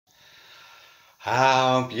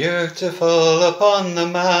How beautiful upon the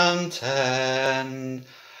mountain,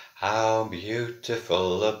 how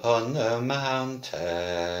beautiful upon the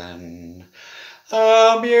mountain.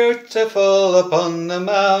 How beautiful upon the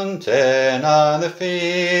mountain are the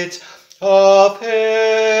feet of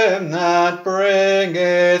him that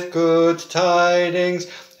bringeth good tidings.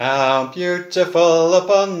 How beautiful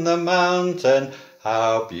upon the mountain,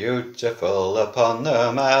 how beautiful upon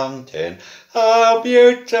the mountain, how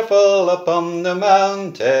beautiful upon the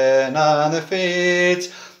mountain are the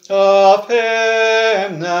feet of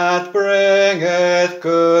him that bringeth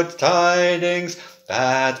good tidings,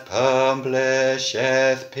 that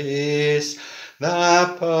publisheth peace,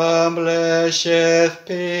 that publisheth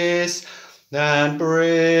peace, that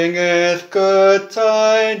bringeth good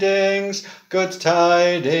tidings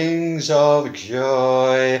of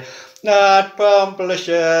joy, that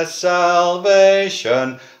publisheth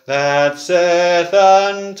salvation, that saith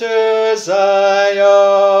unto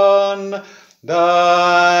Zion,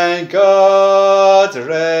 Thy God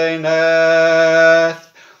reigneth,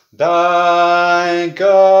 thy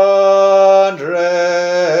God reigneth.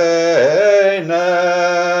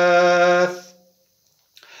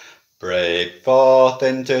 Break forth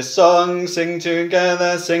into song, sing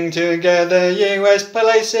together, ye west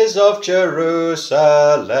places of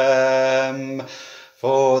Jerusalem.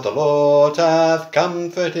 For the Lord hath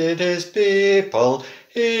comforted his people,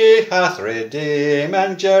 he hath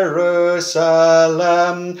redeemed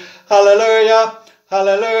Jerusalem. Hallelujah,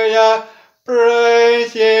 hallelujah,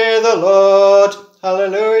 praise ye the Lord.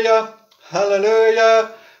 Hallelujah, hallelujah,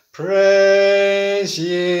 praise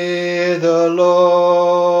ye the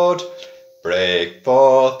Lord. Break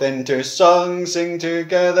forth into song, sing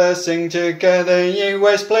together, ye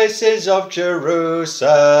west places of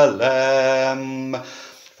Jerusalem.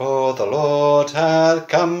 For the Lord hath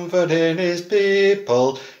comforted his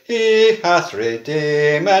people, he hath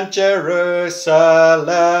redeemed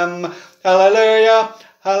Jerusalem. Hallelujah,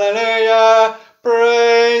 hallelujah,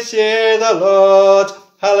 praise ye the Lord.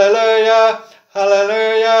 Hallelujah, hallelujah.